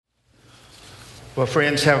Well,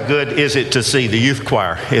 friends, how good is it to see the youth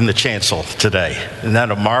choir in the chancel today? Isn't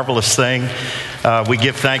that a marvelous thing? We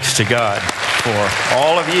give thanks to God for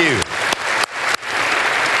all of you.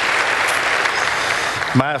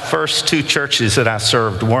 My first two churches that I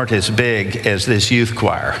served weren't as big as this youth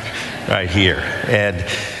choir right here. And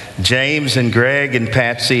James and Greg and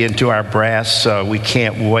Patsy and to our brass, we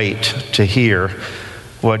can't wait to hear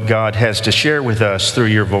what God has to share with us through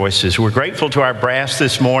your voices. We're grateful to our brass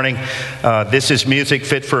this morning. This is music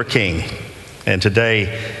fit for a king. And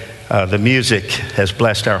today, the music has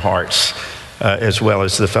blessed our hearts as well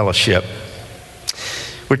as the fellowship.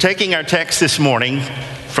 We're taking our text this morning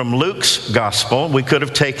from Luke's gospel. We could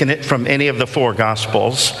have taken it from any of the four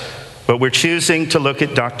gospels, but we're choosing to look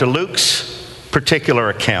at Dr. Luke's particular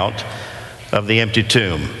account of the empty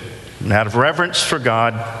tomb. And out of reverence for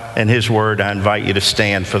God and His Word, I invite you to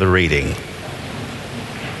stand for the reading.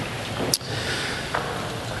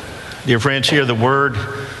 Dear friends, hear the word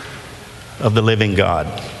of the living God.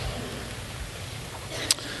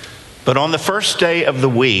 But on the first day of the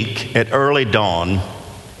week, at early dawn,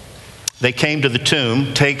 they came to the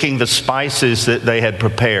tomb, taking the spices that they had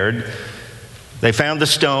prepared. They found the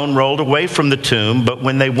stone rolled away from the tomb, but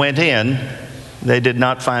when they went in, they did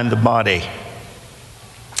not find the body.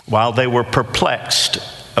 While they were perplexed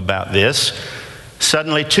about this,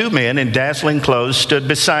 suddenly two men in dazzling clothes stood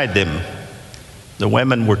beside them. The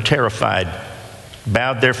women were terrified,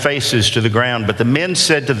 bowed their faces to the ground, but the men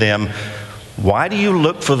said to them, "Why do you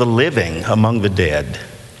look for the living among the dead?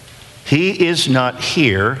 He is not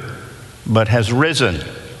here, but has risen.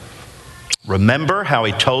 Remember how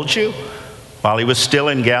he told you while he was still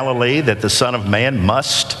in Galilee that the Son of Man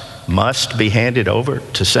must be handed over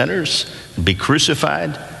to sinners and be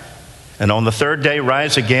crucified, and on the third day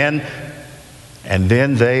rise again." And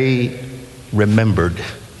then they remembered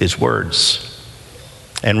his words.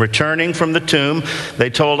 And returning from the tomb,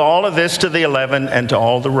 they told all of this to the 11 and to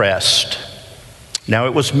all the rest. Now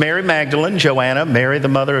it was Mary Magdalene, Joanna, Mary the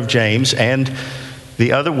mother of James, and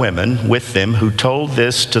the other women with them who told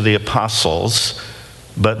this to the apostles.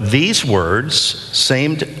 But these words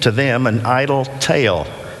seemed to them an idle tale,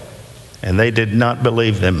 and they did not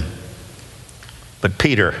believe them. But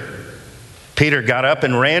Peter got up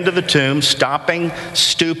and ran to the tomb, stooping,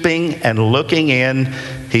 and looking in.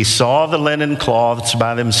 He saw the linen cloths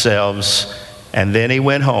by themselves, and then he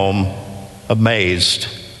went home amazed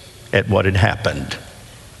at what had happened.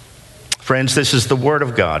 Friends, this is the word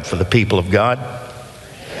of God for the people of God.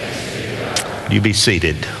 You be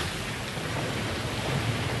seated.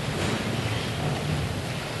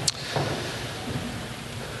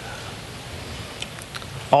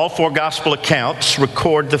 All four gospel accounts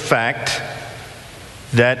record the fact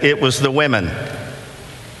that it was the women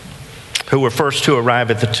who were first to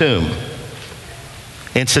arrive at the tomb.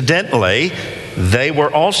 Incidentally, they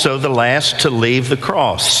were also the last to leave the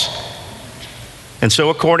cross. And so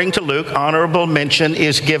according to Luke, honorable mention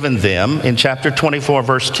is given them in chapter 24,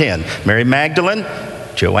 verse 10. Mary Magdalene,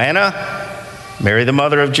 Joanna, Mary the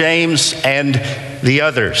mother of James, and the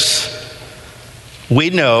others. We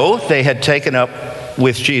know they had taken up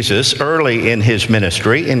with Jesus early in his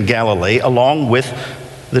ministry in Galilee, along with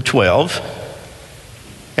the 12.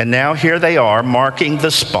 And now here they are, marking the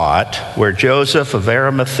spot where Joseph of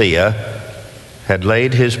Arimathea had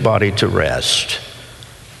laid his body to rest.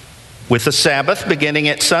 With the Sabbath beginning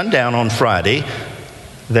at sundown on Friday,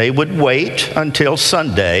 they would wait until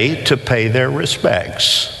Sunday to pay their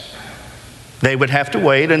respects. They would have to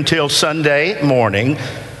wait until Sunday morning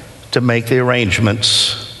to make the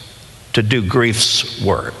arrangements to do grief's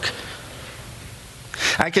work.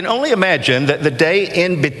 I can only imagine that the day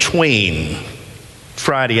in between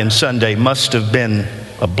Friday and Sunday must have been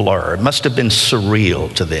a blur. It must have been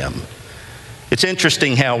surreal to them. It's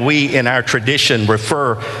interesting how we in our tradition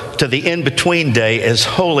refer to the in-between day as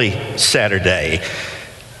Holy Saturday.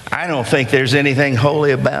 I don't think there's anything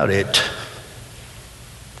holy about it.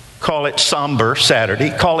 Call it somber Saturday,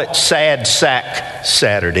 call it sad sack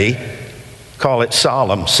Saturday, call it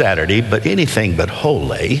solemn Saturday, but anything but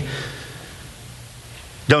holy.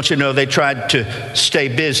 Don't you know they tried to stay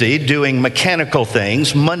busy doing mechanical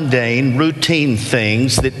things, mundane, routine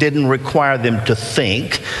things that didn't require them to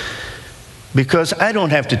think? Because I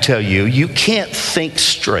don't have to tell you, you can't think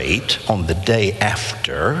straight on the day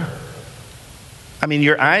after. I mean,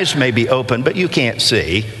 your eyes may be open, but you can't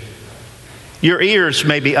see. Your ears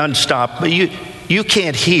may be unstopped, but you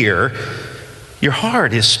can't hear. Your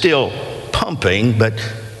heart is still pumping, but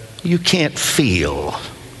you can't feel.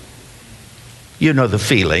 You know the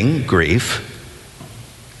feeling, grief.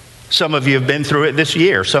 Some of you have been through it this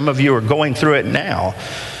year. Some of you are going through it now.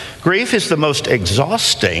 Grief is the most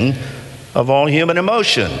exhausting of all human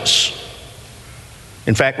emotions.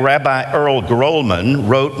 In fact, Rabbi Earl Grolman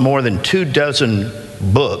wrote more than 24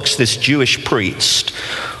 books, this Jewish priest,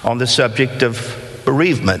 on the subject of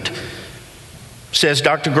bereavement. Says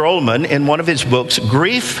Dr. Grolman in one of his books,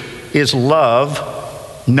 grief is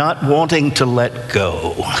love not wanting to let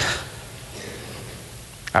go.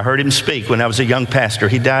 I heard him speak when I was a young pastor.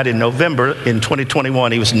 He died in November in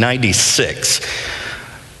 2021. He was 96.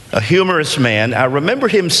 A humorous man. I remember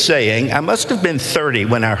him saying, I must have been 30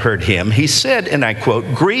 when I heard him. He said, and I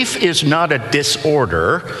quote, "Grief is not a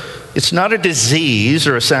disorder. It's not a disease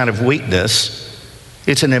or a sign of weakness.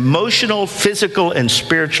 It's an emotional, physical, and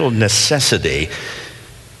spiritual necessity.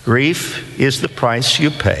 Grief is the price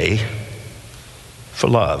you pay for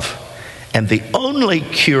love. And the only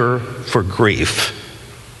cure for grief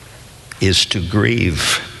is to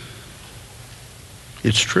grieve."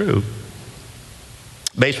 It's true.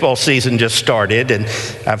 Baseball season just started, and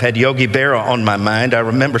I've had Yogi Berra on my mind. I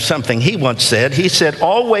remember something he once said. He said,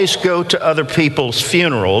 "Always go to other people's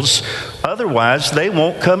funerals, otherwise they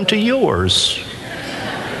won't come to yours."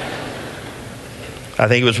 I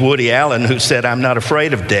think it was Woody Allen who said, "I'm not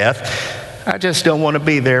afraid of death. I just don't want to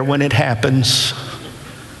be there when it happens."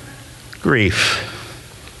 Grief.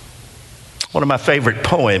 One of my favorite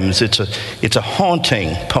poems, it's a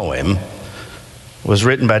haunting poem, was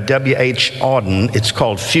written by W.H. Auden. It's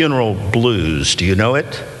called Funeral Blues. Do you know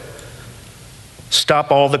it?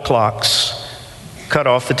 Stop all the clocks, cut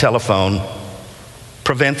off the telephone,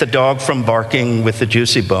 prevent the dog from barking with the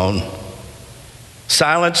juicy bone,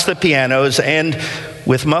 silence the pianos, and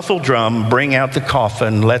with muffled drum, bring out the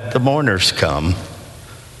coffin, let the mourners come.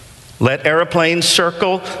 Let airplanes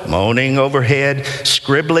circle, moaning overhead,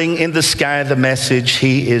 scribbling in the sky the message,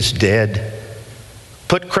 he is dead.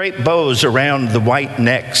 Put crepe bows around the white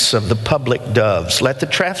necks of the public doves. Let the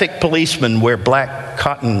traffic policemen wear black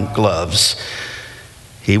cotton gloves.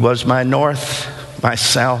 He was my north, my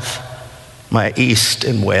south, my east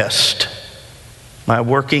and west, my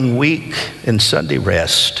working week and Sunday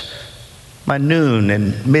rest, my noon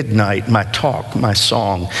and midnight, my talk, my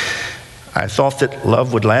song. I thought that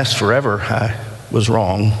love would last forever. I was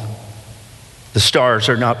wrong. The stars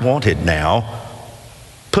are not wanted now.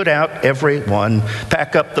 Put out every one.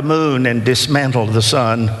 Pack up the moon and dismantle the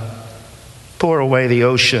sun. Pour away the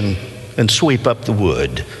ocean and sweep up the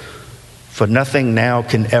wood. For nothing now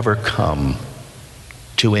can ever come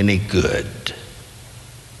to any good.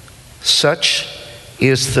 Such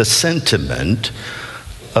is the sentiment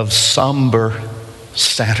of somber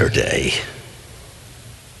Saturday.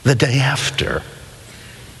 The day after.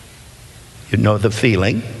 You know the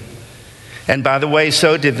feeling. And by the way,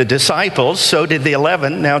 so did the disciples, so did the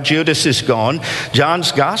 11. Now Judas is gone.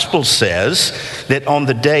 John's gospel says that on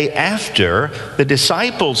the day after, the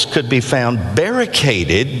disciples could be found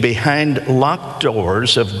barricaded behind locked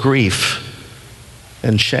doors of grief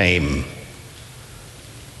and shame.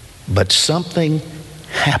 But something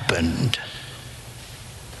happened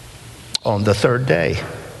on the third day.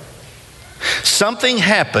 Something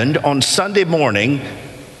happened on Sunday morning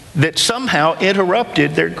that somehow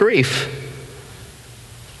interrupted their grief.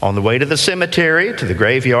 On the way to the cemetery, to the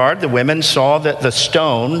graveyard, the women saw that the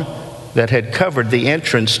stone that had covered the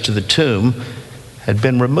entrance to the tomb had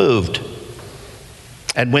been removed.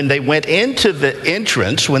 And when they went into the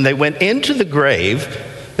entrance, when they went into the grave,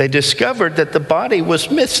 they discovered that the body was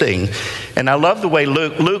missing. And I love the way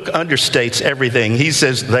Luke understates everything. He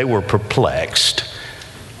says they were perplexed.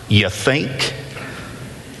 You think?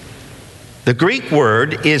 The Greek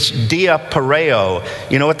word is diapareo.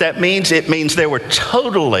 You know what that means? It means they were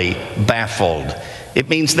totally baffled. It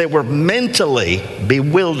means they were mentally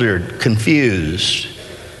bewildered, confused.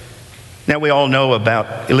 Now, we all know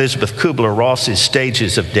about Elizabeth Kubler-Ross's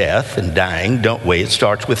stages of death and dying, don't we? It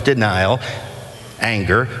starts with denial,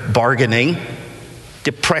 anger, bargaining,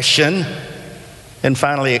 depression, and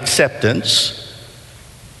finally acceptance.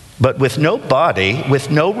 But with no body, with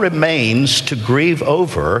no remains to grieve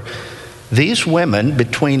over, these women,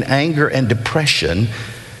 between anger and depression,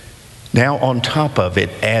 now on top of it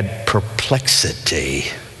add perplexity.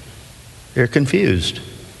 They're confused.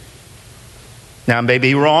 Now, I may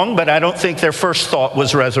be wrong, but I don't think their first thought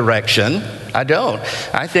was resurrection. I don't.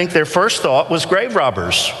 I think their first thought was grave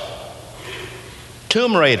robbers,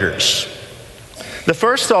 tomb raiders. The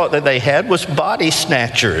first thought that they had was body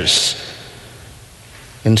snatchers.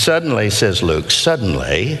 And suddenly, says Luke,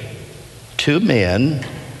 suddenly, two men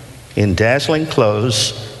in dazzling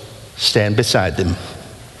clothes stand beside them.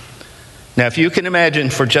 Now, if you can imagine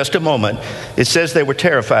for just a moment, it says they were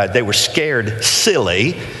terrified. They were scared,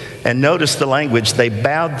 silly. And notice the language. They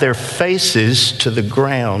bowed their faces to the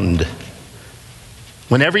ground.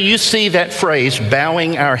 Whenever you see that phrase,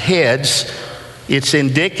 bowing our heads, it's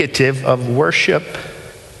indicative of worship.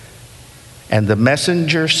 And the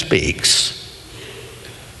messenger speaks.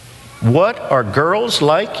 What are girls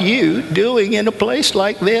like you doing in a place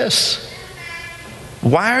like this?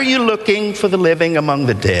 Why are you looking for the living among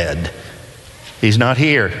the dead? He's not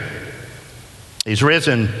here. He's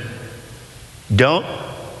risen.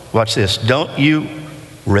 Watch this, don't you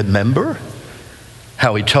remember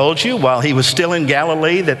how he told you while he was still in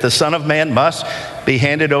Galilee that the Son of Man must be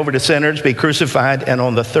handed over to sinners, be crucified, and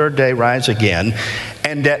on the third day rise again?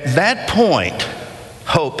 And at that point,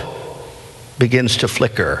 hope begins to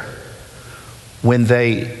flicker when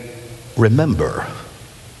they remember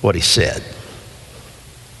what he said.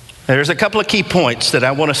 There's a couple of key points that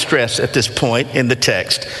I want to stress at this point in the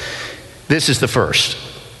text. This is the first.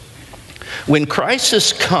 When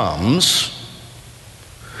crisis comes,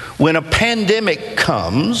 when a pandemic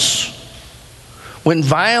comes, when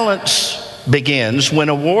violence begins, when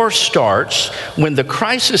a war starts, when the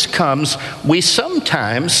crisis comes, we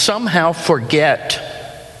sometimes somehow forget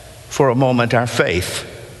for a moment our faith.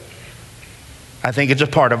 I think it's a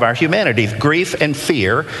part of our humanity. Grief and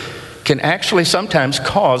fear can actually sometimes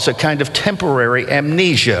cause a kind of temporary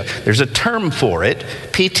amnesia. There's a term for it,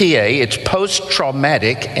 PTA, it's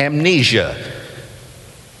post-traumatic amnesia.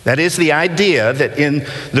 That is the idea that in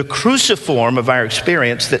the cruciform of our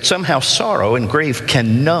experience that somehow sorrow and grief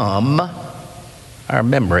can numb our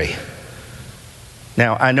memory.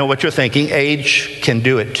 Now, I know what you're thinking. Age can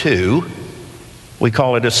do it too. We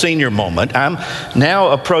call it a senior moment. I'm now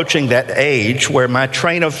approaching that age where my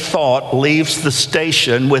train of thought leaves the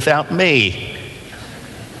station without me.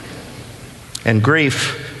 And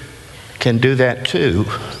grief can do that too.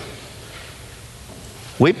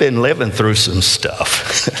 We've been living through some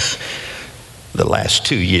stuff the last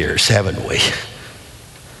 2 years, haven't we?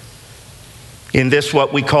 In this,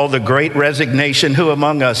 what we call the great resignation, who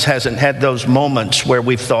among us hasn't had those moments where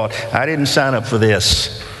we've thought, I didn't sign up for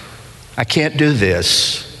this. I can't do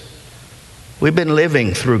this. We've been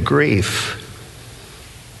living through grief.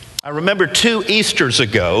 I remember 2 Easters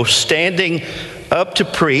ago standing up to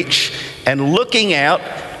preach and looking out,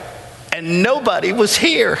 and nobody was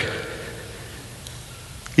here.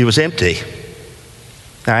 It was empty.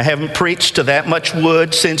 Now, I haven't preached to that much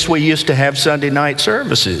wood since we used to have Sunday night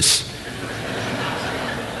services.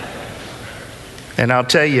 And I'll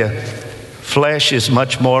tell you, flesh is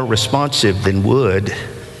much more responsive than wood.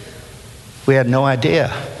 We had no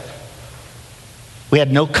idea. We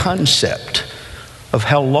had no concept of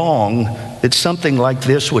how long that something like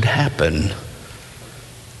this would happen.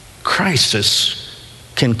 Crisis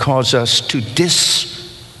can cause us to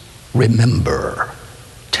disremember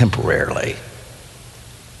temporarily.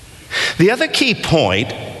 The other key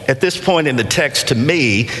point at this point in the text to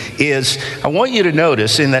me is I want you to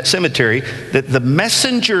notice in that cemetery that the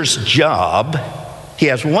messenger's job, he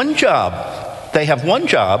has one job. They have one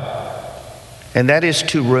job, and that is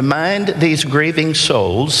to remind these grieving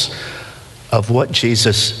souls of what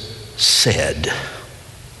Jesus said.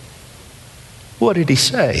 What did he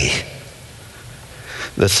say?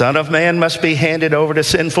 The Son of Man must be handed over to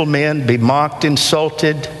sinful men, be mocked,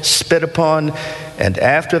 insulted, spit upon, and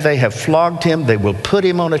after they have flogged him, they will put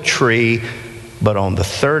him on a tree, but on the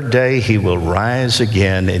third day he will rise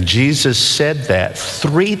again. And Jesus said that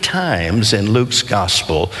 3 times in Luke's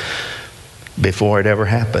gospel before it ever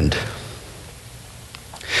happened.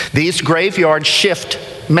 These graveyard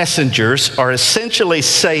shift messengers are essentially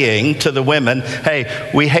saying to the women,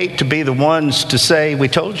 hey, we hate to be the ones to say, we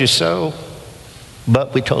told you so,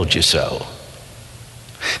 but we told you so.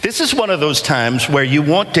 This is one of those times where you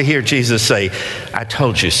want to hear Jesus say, I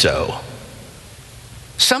told you so.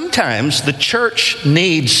 Sometimes the church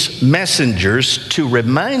needs messengers to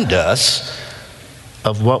remind us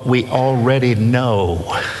of what we already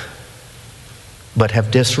know, but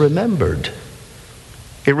have disremembered.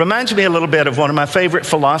 It reminds me a little bit of one of my favorite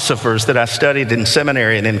philosophers that I studied in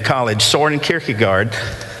seminary and in college, Søren Kierkegaard,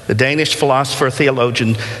 the Danish philosopher,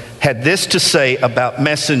 theologian, had this to say about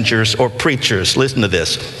messengers or preachers. Listen to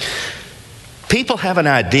this. People have an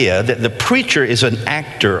idea that the preacher is an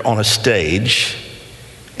actor on a stage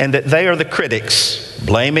and that they are the critics,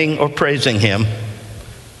 blaming or praising him.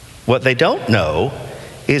 What they don't know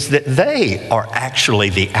is that they are actually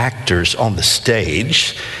the actors on the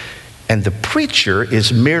stage, and the preacher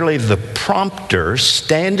is merely the prompter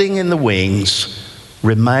standing in the wings,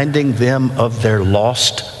 reminding them of their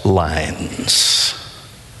lost lines.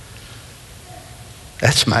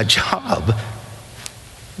 That's my job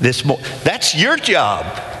that's your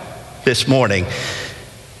job this morning.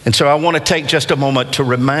 And so I want to take just a moment to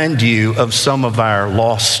remind you of some of our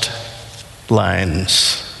lost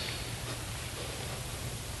lines.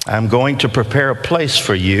 I'm going to prepare a place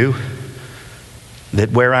for you,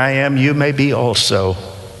 that where I am, you may be also.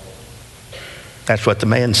 That's what the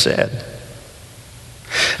man said.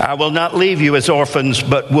 I will not leave you as orphans,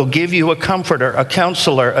 but will give you a comforter, a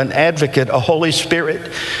counselor, an advocate, a Holy Spirit,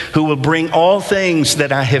 who will bring all things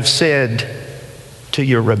that I have said to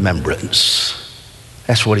your remembrance.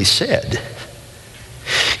 That's what he said.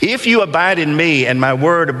 If you abide in me and my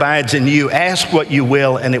word abides in you, ask what you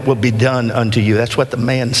will and it will be done unto you. That's what the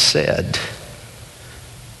man said.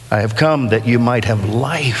 I have come that you might have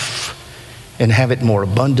life and have it more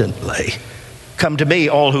abundantly. Come to me,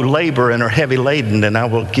 all who labor and are heavy laden, and I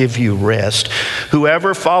will give you rest.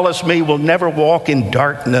 Whoever follows me will never walk in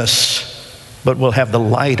darkness, but will have the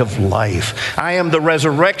light of life. I am the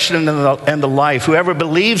resurrection and the life. Whoever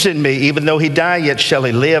believes in me, even though he die, yet shall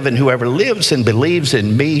he live. And whoever lives and believes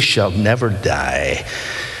in me shall never die.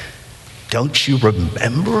 Don't you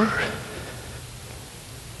remember?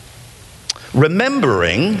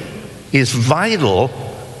 Remembering is vital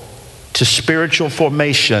to spiritual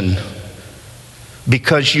formation,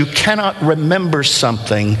 because you cannot remember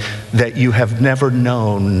something that you have never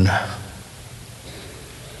known.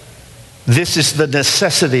 This is the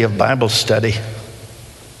necessity of Bible study.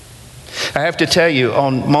 I have to tell you,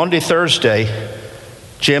 on Maundy Thursday,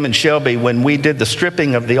 Jim and Shelby, when we did the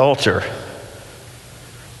stripping of the altar,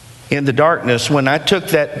 in the darkness, when I took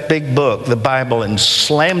that big book, the Bible, and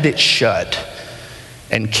slammed it shut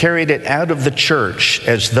and carried it out of the church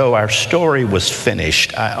as though our story was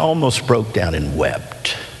finished, I almost broke down and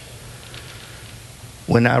wept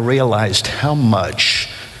when I realized how much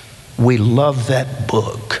we love that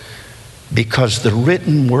book, because the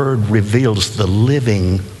written word reveals the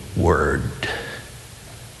living word.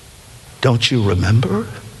 Don't you remember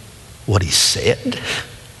what he said?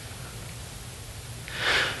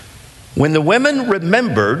 When the women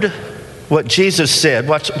remembered what Jesus said,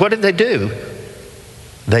 what did they do?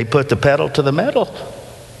 They put the pedal to the metal.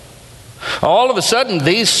 All of a sudden,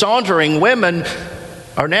 these sauntering women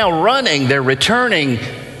are now running, they're returning,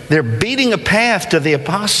 they're beating a path to the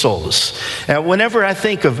apostles. Whenever I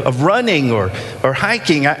think of running or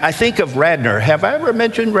hiking, I think of Radnor. Have I ever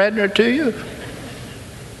mentioned Radnor to you?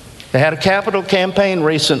 They had a capital campaign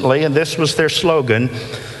recently, and this was their slogan: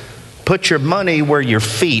 put your money where your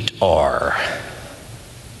feet are.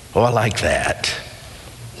 Oh, I like that.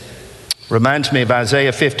 Reminds me of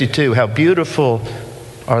Isaiah 52, how beautiful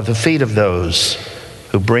are the feet of those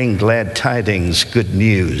who bring glad tidings, good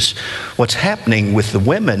news. What's happening with the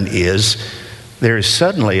women is there is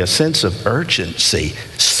suddenly a sense of urgency.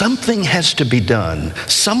 Something has to be done.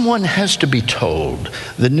 Someone has to be told.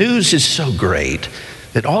 The news is so great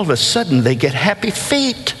that all of a sudden they get happy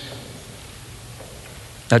feet.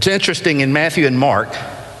 Now, it's interesting in Matthew and Mark.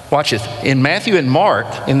 Watch this. In Matthew and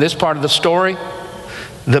Mark, in this part of the story,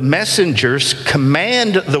 the messengers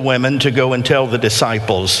command the women to go and tell the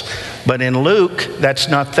disciples. But in Luke, that's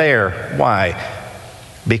not there. Why?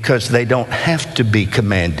 Because they don't have to be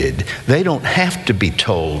commanded. They don't have to be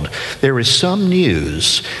told. There is some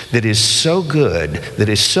news that is so good, that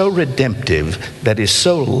is so redemptive, that is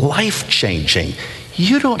so life-changing.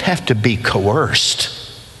 You don't have to be coerced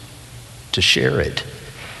to share it.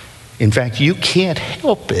 In fact, you can't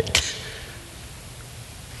help it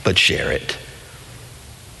but share it.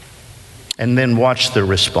 And then watch the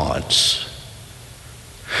response.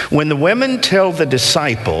 When the women tell the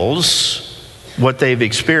disciples what they've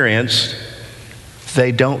experienced,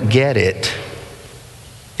 they don't get it,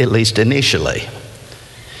 at least initially.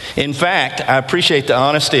 In fact, I appreciate the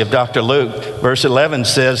honesty of Dr. Luke. Verse 11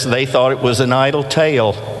 says they thought it was an idle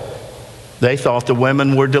tale. They thought the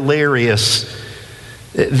women were delirious.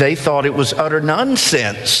 They thought it was utter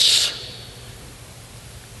nonsense.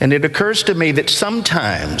 And it occurs to me that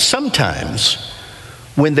sometimes,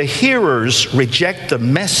 when the hearers reject the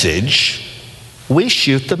message, we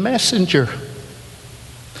shoot the messenger.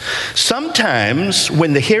 Sometimes,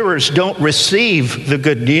 when the hearers don't receive the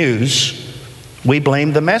good news, we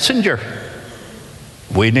blame the messenger.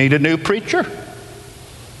 We need a new preacher.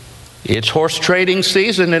 It's horse trading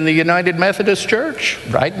season in the United Methodist Church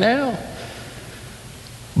right now.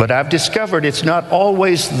 But I've discovered it's not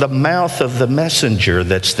always the mouth of the messenger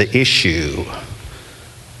that's the issue.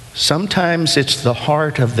 Sometimes it's the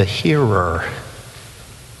heart of the hearer.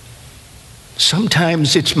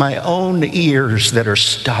 Sometimes it's my own ears that are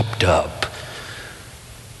stopped up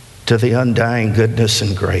to the undying goodness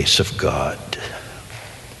and grace of God.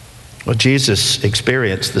 Well, Jesus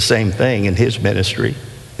experienced the same thing in his ministry,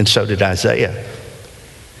 and so did Isaiah.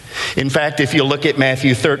 In fact, if you look at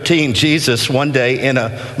Matthew 13, Jesus one day in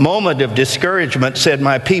a moment of discouragement said,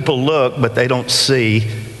 "My people look, but they don't see.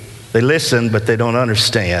 They listen, but they don't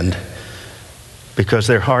understand, because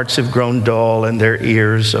their hearts have grown dull and their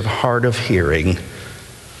ears are hard of hearing.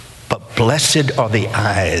 But blessed are the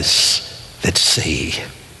eyes that see.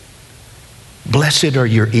 Blessed are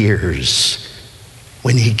your ears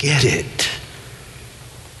when you get it."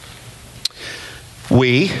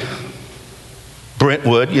 We,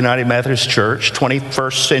 Brentwood United Methodist Church,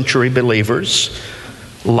 21st century believers,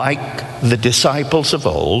 like the disciples of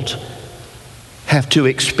old, have to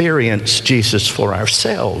experience Jesus for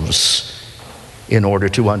ourselves in order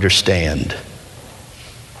to understand.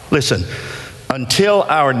 Listen, until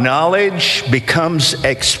our knowledge becomes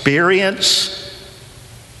experience,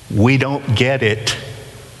 we don't get it.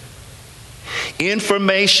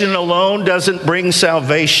 Information alone doesn't bring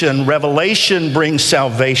salvation. Revelation brings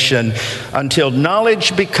salvation. Until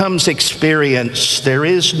knowledge becomes experience, there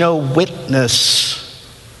is no witness.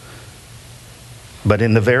 But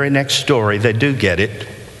in the very next story, they do get it.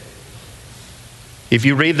 If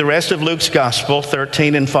you read the rest of Luke's gospel,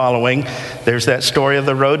 13 and following, there's that story of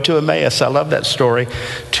the road to Emmaus. I love that story.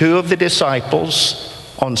 Two of the disciples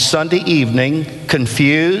on Sunday evening,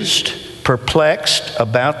 confused, perplexed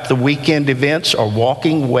about the weekend events, are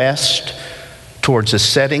walking west towards a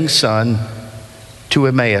setting sun to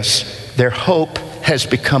Emmaus. Their hope has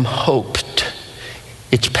become hoped.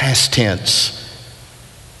 It's past tense.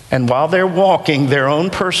 And while they're walking their own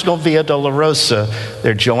personal Via Dolorosa,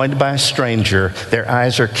 they're joined by a stranger. Their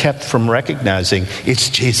eyes are kept from recognizing it's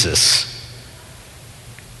Jesus.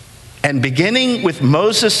 And beginning with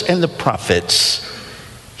Moses and the prophets,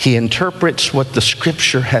 he interprets what the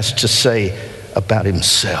scripture has to say about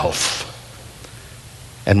himself.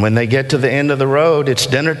 And when they get to the end of the road, it's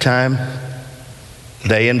dinner time.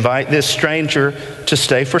 They invite this stranger to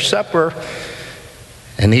stay for supper.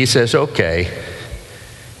 And he says, okay.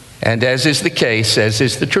 And as is the case, as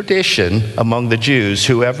is the tradition among the Jews,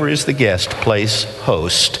 whoever is the guest plays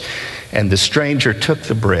host. And the stranger took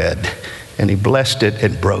the bread and he blessed it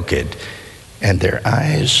and broke it. And their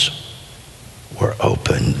eyes were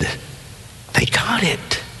opened. They got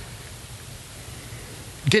it.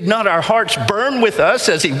 Did not our hearts burn with us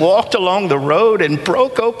as he walked along the road and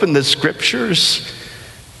broke open the scriptures?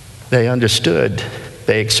 They understood.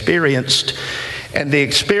 They experienced. And the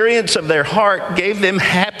experience of their heart gave them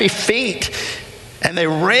happy feet. And they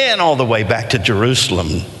ran all the way back to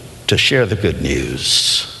Jerusalem to share the good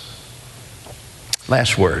news.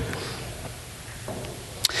 Last word.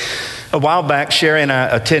 A while back, Sherry and I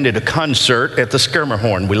attended a concert at the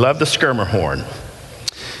Schermerhorn. We love the Schermerhorn.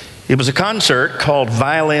 It was a concert called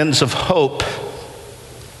Violins of Hope.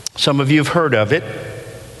 Some of you have heard of it.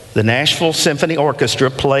 The Nashville Symphony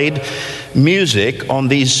Orchestra played music on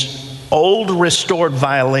these old restored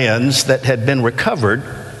violins that had been recovered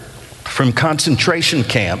from concentration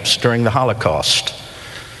camps during the Holocaust.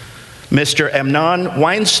 Mr. Amnon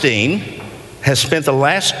Weinstein has spent the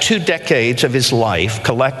last 2 decades of his life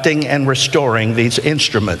collecting and restoring these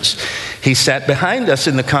instruments. He sat behind us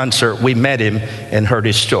in the concert. We met him and heard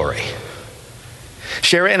his story.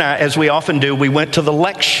 Sherry and I, as we often do, we went to the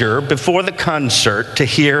lecture before the concert to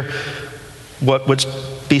hear what would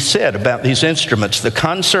be said about these instruments. The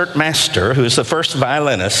concert master, who is the first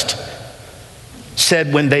violinist,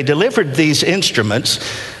 said when they delivered these instruments,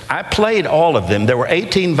 I played all of them. There were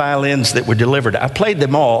 18 violins that were delivered. I played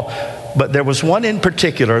them all, but there was one in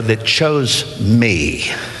particular that chose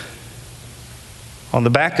me. On the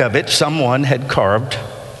back of it, someone had carved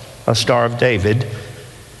a Star of David,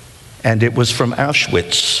 and it was from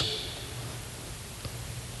Auschwitz.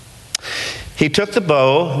 He took the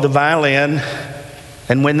bow, the violin,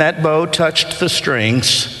 and when that bow touched the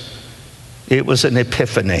strings, it was an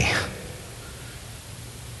epiphany.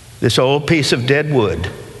 This old piece of dead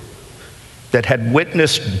wood that had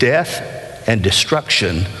witnessed death and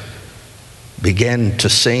destruction began to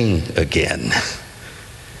sing again.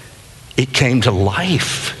 It came to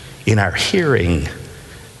life in our hearing,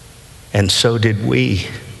 and so did we.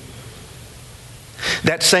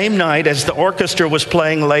 That same night, as the orchestra was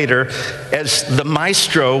playing later, as the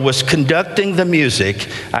maestro was conducting the music,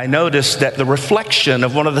 I noticed that the reflection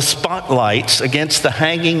of one of the spotlights against the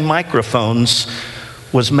hanging microphones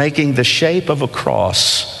was making the shape of a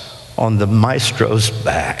cross on the maestro's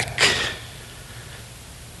back.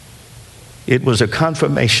 It was a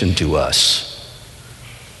confirmation to us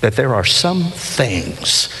that there are some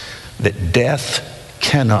things that death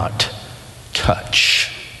cannot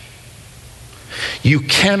touch. You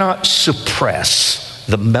cannot suppress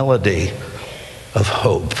the melody of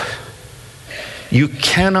hope. You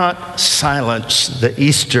cannot silence the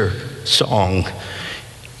Easter song.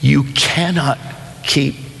 You cannot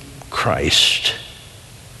keep Christ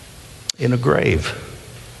in a grave.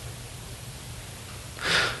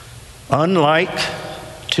 Unlike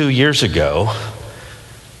 2 years ago,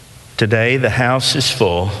 today the house is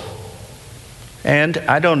full. And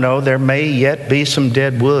I don't know, there may yet be some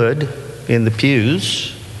dead wood in the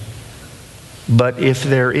pews. But if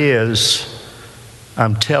there is,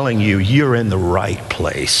 I'm telling you, you're in the right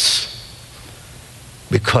place.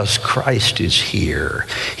 Because Christ is here.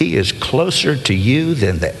 He is closer to you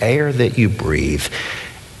than the air that you breathe.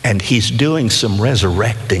 And he's doing some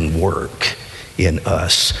resurrecting work in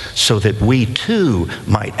us so that we too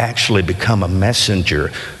might actually become a messenger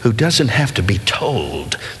who doesn't have to be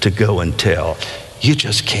told to go and tell. You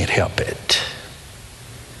just can't help it.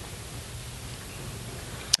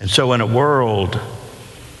 And so in a world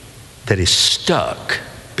that is stuck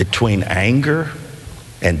between anger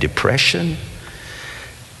and depression,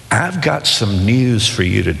 I've got some news for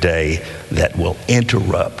you today that will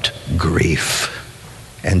interrupt grief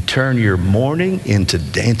and turn your mourning into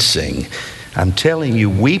dancing. I'm telling you,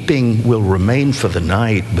 weeping will remain for the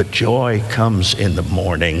night, but joy comes in the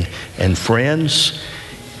morning. And friends,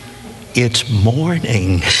 it's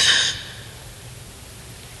morning.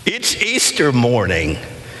 It's Easter morning.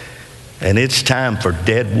 And it's time for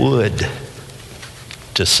dead wood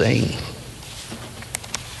to sing.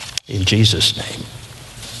 In Jesus' name.